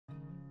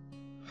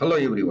Hello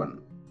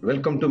everyone,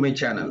 welcome to my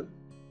channel.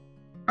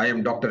 I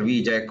am Dr.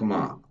 V.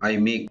 Jayakumar. I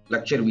make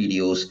lecture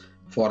videos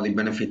for the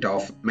benefit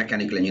of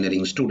mechanical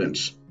engineering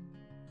students.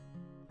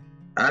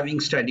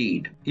 Having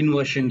studied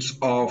inversions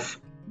of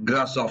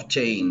Grashof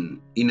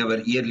chain in our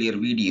earlier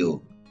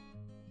video,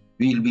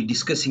 we will be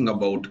discussing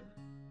about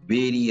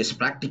various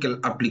practical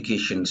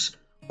applications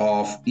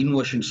of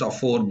inversions of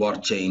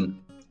four-bar chain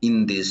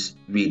in this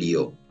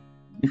video.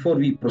 Before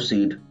we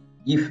proceed,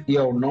 if you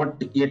have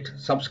not yet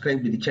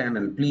subscribed to the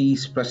channel,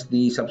 please press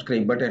the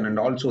subscribe button and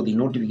also the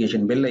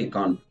notification bell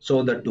icon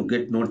so that to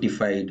get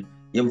notified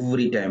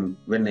every time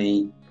when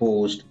I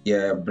post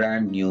a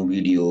brand new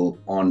video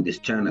on this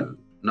channel.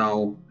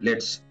 Now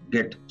let's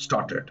get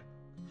started.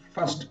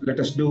 First, let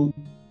us do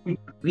a quick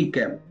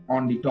recap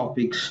on the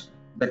topics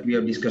that we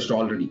have discussed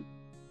already.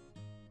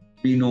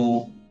 We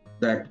know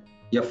that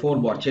a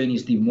four-bar chain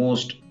is the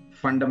most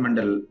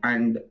fundamental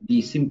and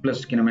the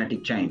simplest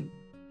kinematic chain.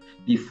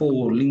 The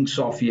four links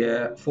of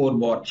a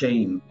four-bar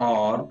chain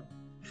are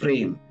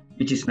frame,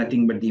 which is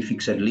nothing but the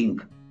fixed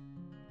link.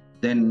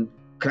 Then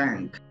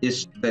crank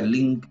is the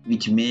link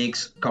which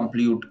makes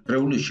complete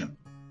revolution.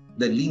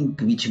 The link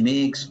which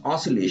makes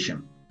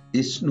oscillation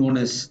is known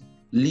as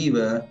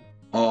lever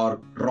or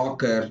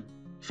rocker.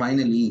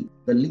 Finally,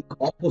 the link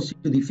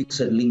opposite to the fixed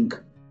link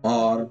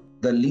or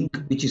the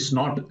link which is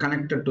not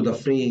connected to the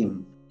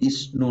frame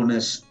is known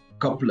as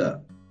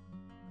coupler.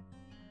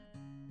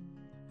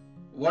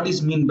 What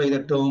is meant by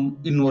the term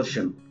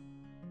inversion?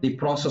 The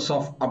process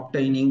of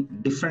obtaining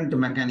different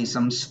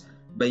mechanisms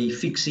by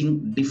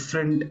fixing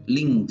different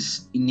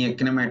links in a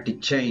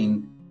kinematic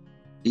chain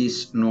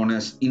is known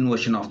as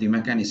inversion of the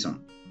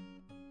mechanism.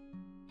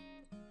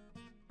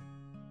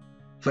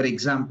 For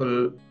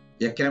example,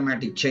 a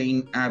kinematic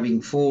chain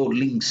having four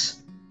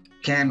links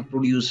can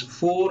produce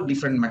four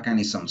different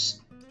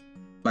mechanisms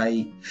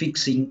by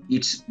fixing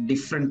its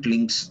different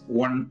links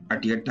one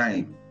at a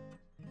time.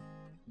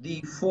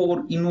 The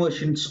four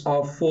inversions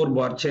of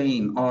four-bar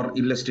chain are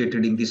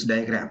illustrated in this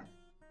diagram.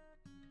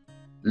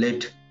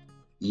 Let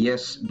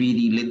S be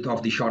the length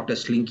of the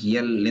shortest link,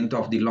 L length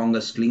of the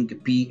longest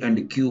link, P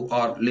and Q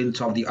are lengths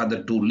of the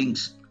other two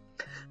links.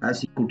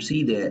 As you could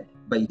see there,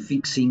 by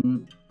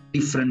fixing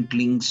different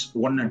links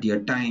one at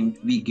a time,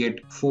 we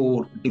get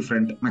four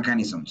different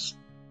mechanisms.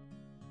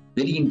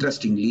 Very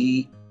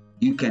interestingly,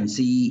 you can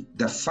see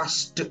the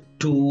first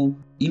two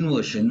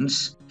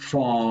inversions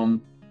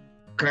form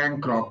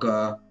crank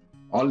rocker,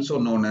 also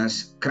known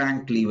as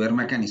crank lever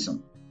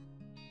mechanism.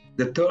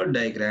 The third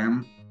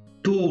diagram,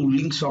 two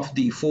links of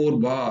the four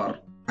bar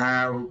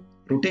have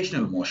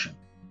rotational motion,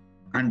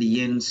 and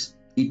hence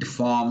it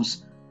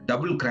forms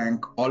double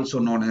crank, also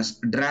known as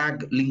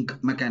drag link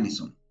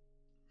mechanism.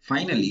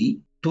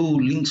 Finally, two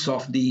links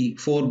of the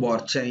four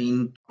bar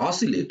chain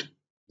oscillate,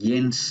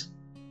 hence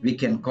we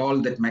can call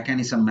that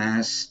mechanism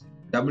as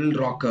double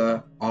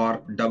rocker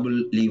or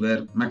double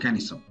lever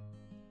mechanism.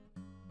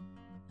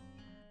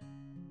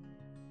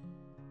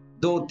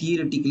 Though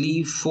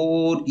theoretically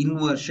four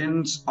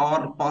inversions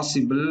are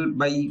possible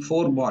by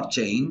four-bar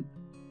chain,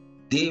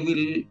 they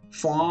will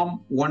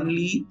form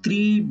only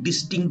three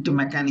distinct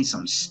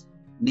mechanisms,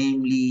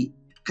 namely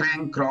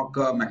crank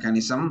rocker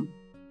mechanism,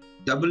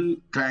 double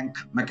crank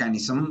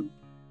mechanism,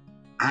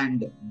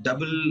 and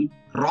double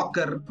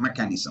rocker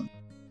mechanism,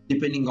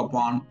 depending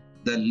upon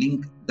the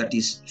link that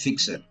is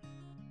fixed.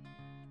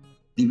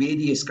 The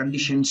various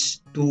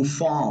conditions to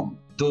form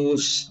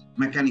those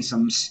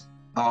mechanisms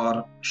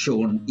are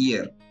shown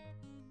here.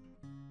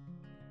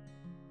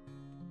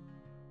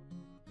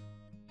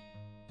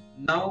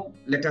 Now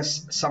let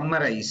us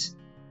summarize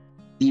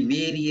the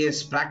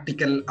various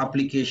practical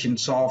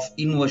applications of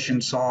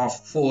inversions of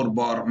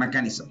four-bar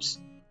mechanisms.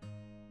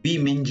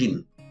 Beam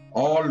engine,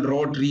 all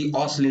rotary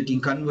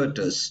oscillating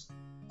converters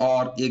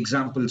are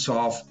examples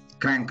of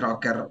crank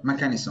rocker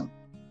mechanism.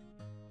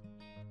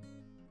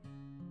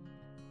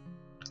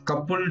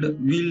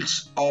 Coupled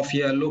wheels of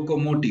a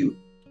locomotive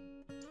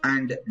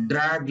and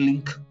drag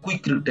link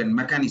quick return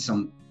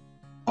mechanism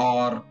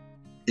are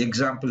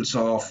examples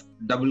of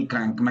double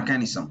crank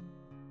mechanism.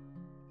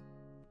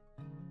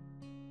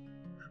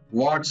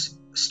 Watt's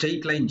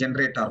straight line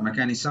generator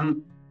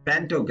mechanism,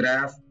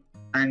 Pantograph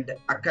and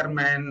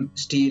Ackermann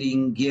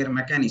steering gear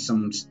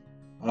mechanisms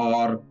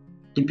are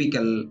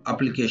typical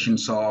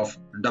applications of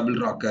double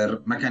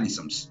rocker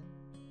mechanisms.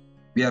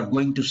 We are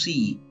going to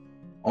see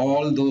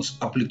all those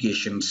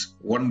applications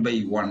one by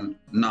one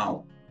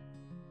now.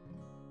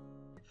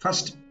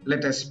 First,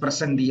 let us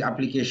present the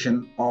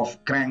application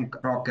of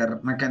crank rocker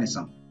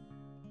mechanism.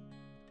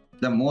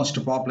 The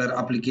most popular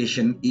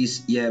application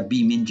is a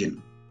beam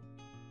engine.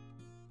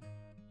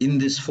 In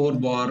this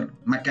four-bar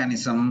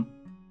mechanism,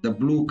 the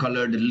blue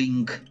colored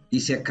link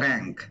is a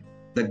crank,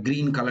 the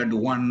green colored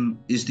one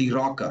is the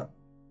rocker.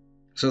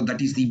 So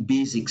that is the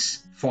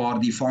basics for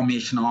the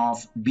formation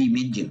of beam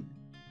engine.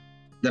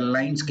 The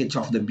line sketch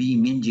of the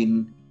beam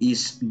engine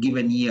is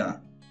given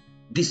here.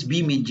 This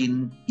beam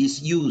engine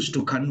is used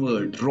to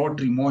convert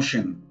rotary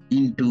motion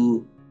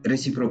into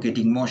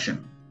reciprocating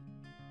motion.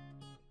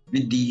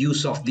 With the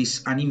use of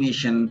this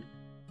animation,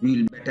 we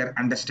will better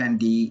understand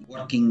the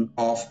working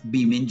of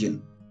beam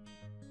engine.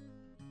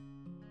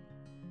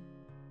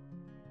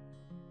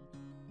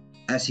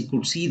 As you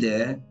could see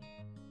there,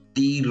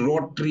 the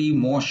rotary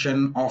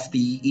motion of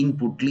the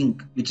input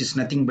link, which is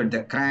nothing but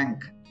the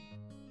crank,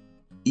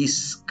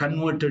 is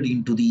converted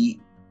into the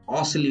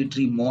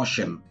oscillatory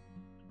motion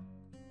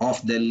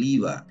of the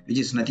lever, which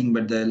is nothing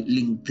but the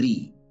link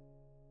 3.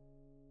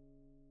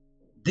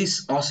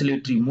 This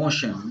oscillatory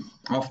motion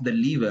of the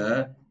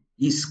lever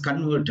is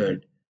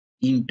converted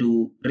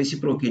into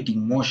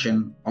reciprocating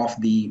motion of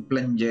the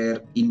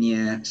plunger in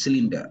a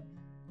cylinder,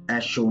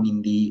 as shown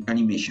in the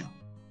animation.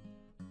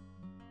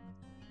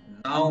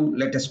 Now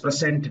let us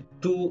present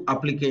two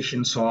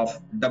applications of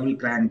double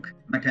crank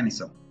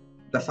mechanism.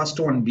 The first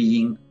one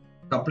being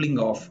coupling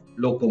of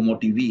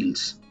locomotive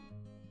wheels.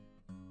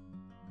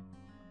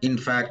 In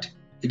fact,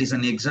 it is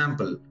an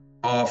example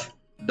of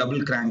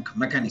double crank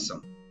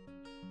mechanism.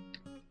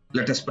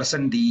 Let us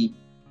present the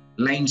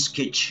line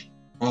sketch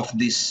of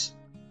this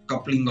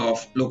coupling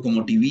of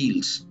locomotive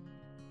wheels.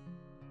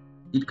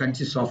 It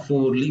consists of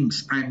 4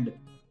 links and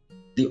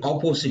the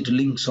opposite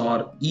links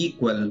are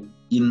equal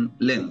in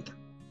length.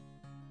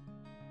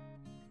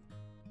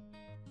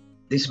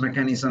 This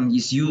mechanism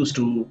is used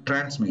to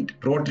transmit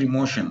rotary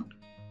motion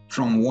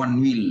from one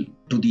wheel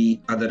to the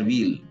other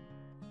wheel.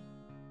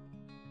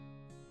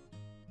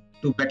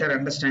 To better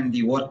understand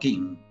the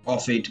working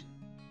of it,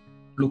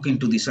 look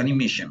into this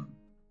animation.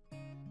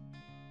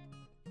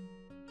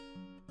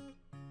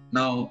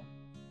 Now,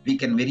 we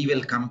can very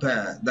well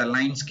compare the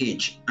line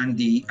sketch and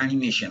the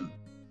animation.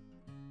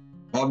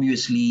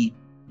 Obviously,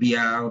 we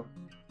have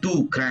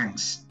 2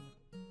 cranks.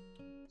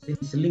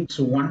 Since links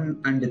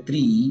 1 and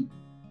 3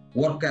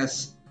 work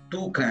as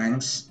 2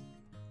 cranks,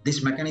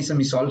 this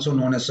mechanism is also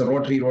known as a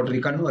rotary-rotary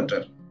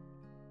converter.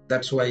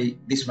 That's why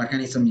this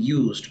mechanism is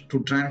used to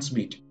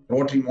transmit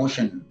rotary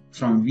motion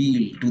from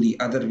wheel to the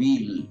other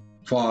wheel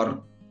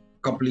for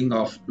coupling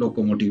of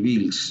locomotive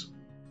wheels.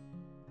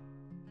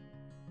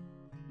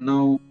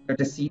 Now let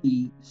us see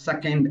the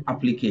second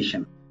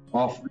application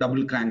of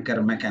double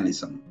cranker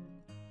mechanism,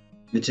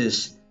 which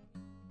is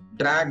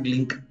drag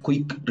link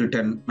quick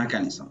return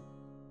mechanism.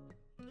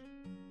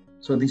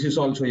 So this is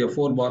also a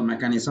 4-bar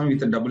mechanism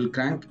with a double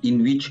crank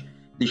in which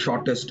the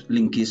shortest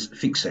link is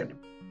fixed.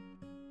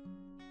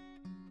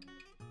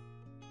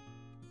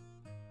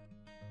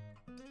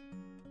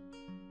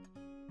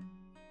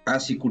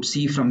 As you could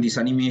see from this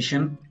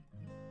animation,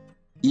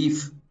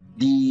 if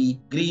the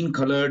green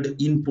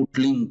colored input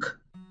link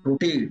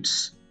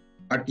rotates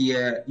at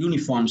a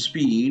uniform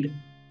speed,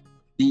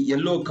 the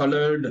yellow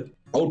colored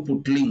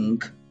output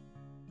link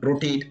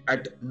rotates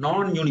at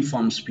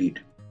non-uniform speed.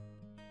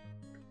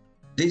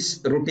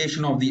 This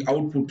rotation of the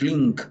output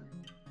link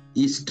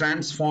is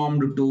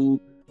transformed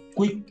to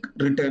quick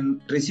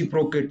return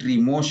reciprocatory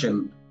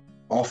motion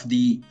of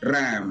the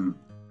ram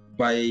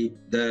by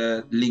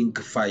the link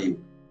 5.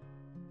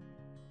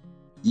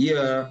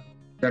 Here,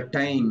 the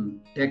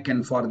time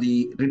taken for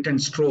the return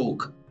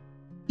stroke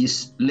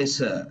is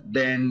lesser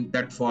than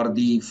that for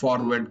the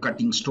forward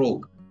cutting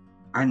stroke,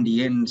 and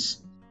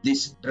hence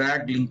this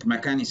drag link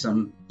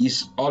mechanism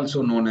is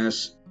also known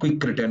as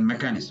quick return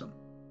mechanism.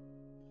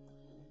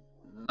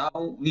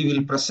 Now we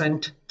will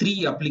present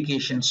 3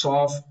 applications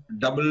of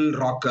double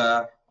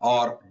rocker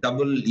or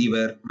double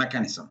lever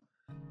mechanism.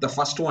 The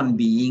first one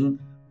being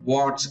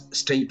Watt's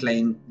straight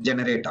line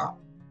generator.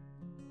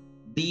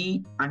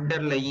 The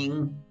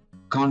underlying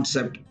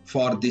concept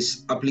for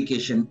this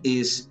application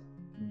is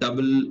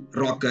double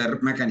rocker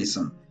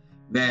mechanism,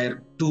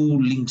 where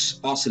 2 links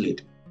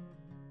oscillate.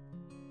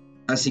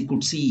 As you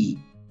could see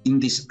in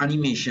this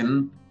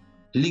animation,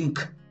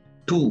 link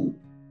 2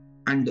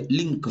 and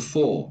link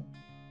 4,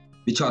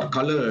 which are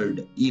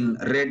colored in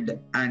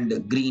red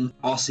and green,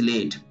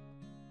 oscillate.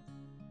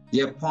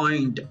 A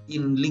point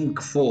in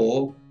link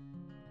 4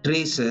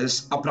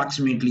 traces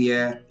approximately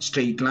a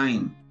straight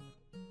line.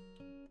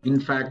 In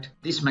fact,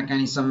 this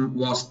mechanism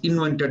was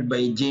invented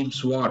by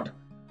James Watt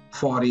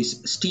for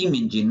his steam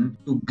engine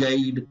to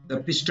guide the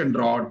piston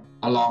rod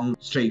along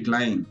straight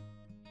line.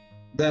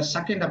 The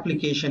second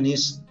application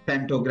is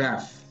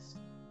pantograph.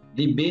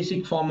 The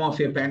basic form of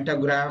a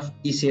pantograph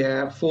is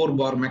a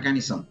 4-bar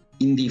mechanism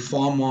in the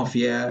form of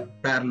a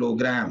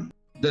parallelogram.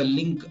 The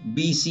link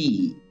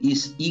BC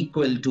is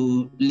equal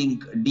to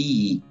link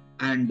D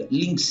and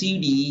link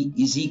CD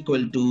is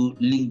equal to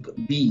link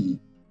B.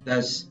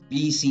 Thus,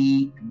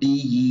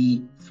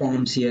 BCDE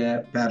forms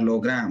a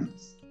parallelogram.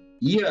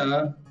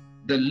 Here,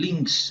 the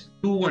links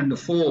 2 and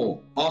 4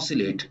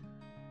 oscillate,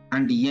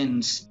 and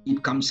hence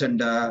it comes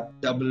under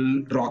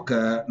double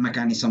rocker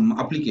mechanism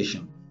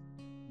application.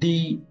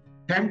 The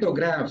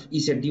pantograph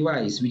is a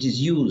device which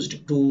is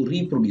used to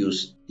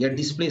reproduce a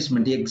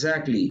displacement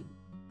exactly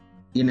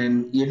in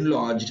an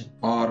enlarged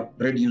or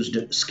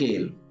reduced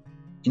scale.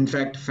 In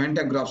fact,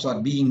 pantographs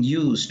are being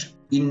used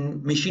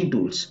in machine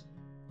tools,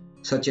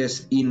 such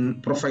as in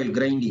profile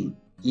grinding,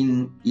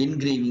 in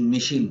engraving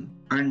machine,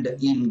 and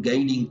in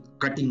guiding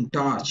cutting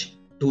torch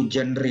to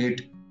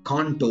generate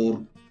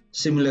contour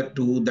similar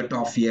to that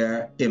of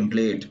a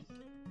template.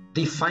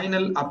 The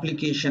final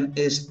application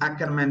is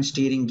Ackermann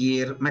steering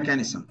gear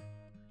mechanism.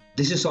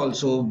 This is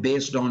also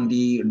based on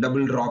the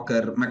double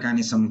rocker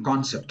mechanism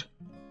concept.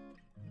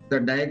 The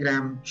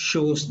diagram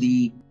shows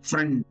the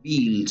front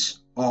wheels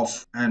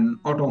of an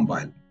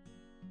automobile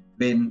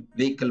when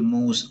vehicle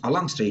moves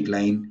along straight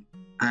line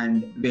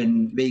and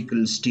when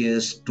vehicle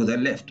steers to the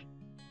left.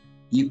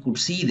 You could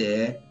see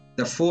there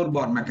the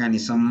 4-bar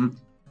mechanism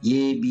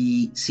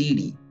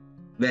ABCD,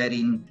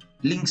 wherein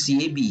links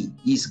AB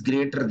is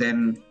greater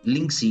than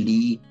link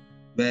CD,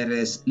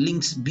 whereas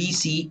links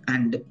BC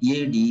and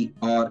AD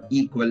are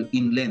equal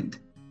in length.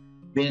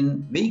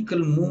 When vehicle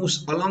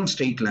moves along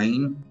straight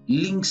line,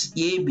 links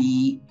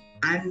AB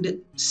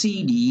and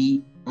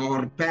CD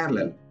are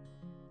parallel.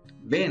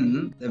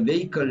 When the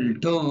vehicle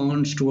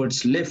turns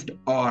towards left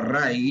or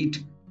right,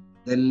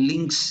 the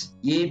links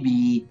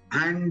AB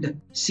and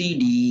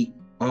CD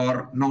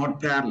are not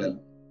parallel.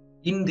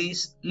 In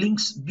this,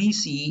 links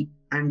BC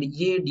and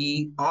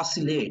AD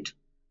oscillate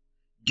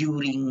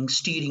during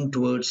steering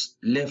towards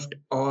left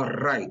or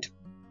right.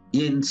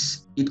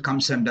 Hence, it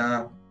comes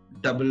under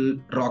double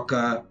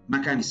rocker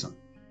mechanism.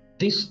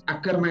 This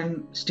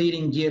Ackermann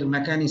steering gear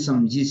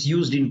mechanism is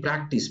used in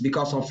practice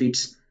because of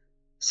its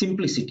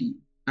simplicity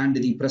and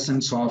the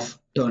presence of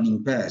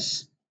turning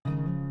pairs.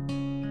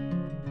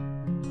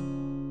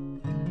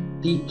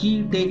 The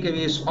key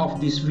takeaways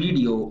of this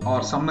video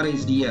are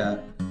summarized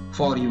here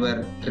for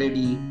your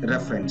ready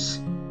reference.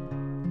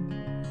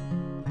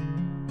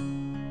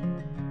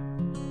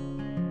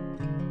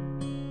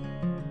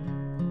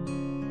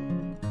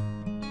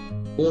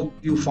 Hope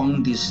you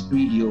found this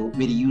video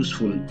very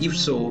useful. If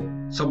so,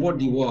 support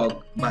the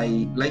work by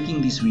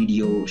liking this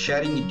video,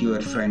 sharing it to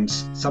your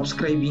friends,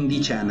 subscribing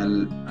the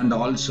channel, and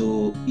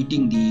also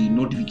hitting the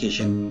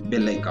notification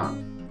bell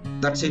icon.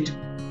 That's it.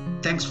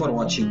 Thanks for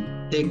watching.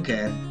 Take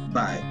care.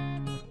 Bye.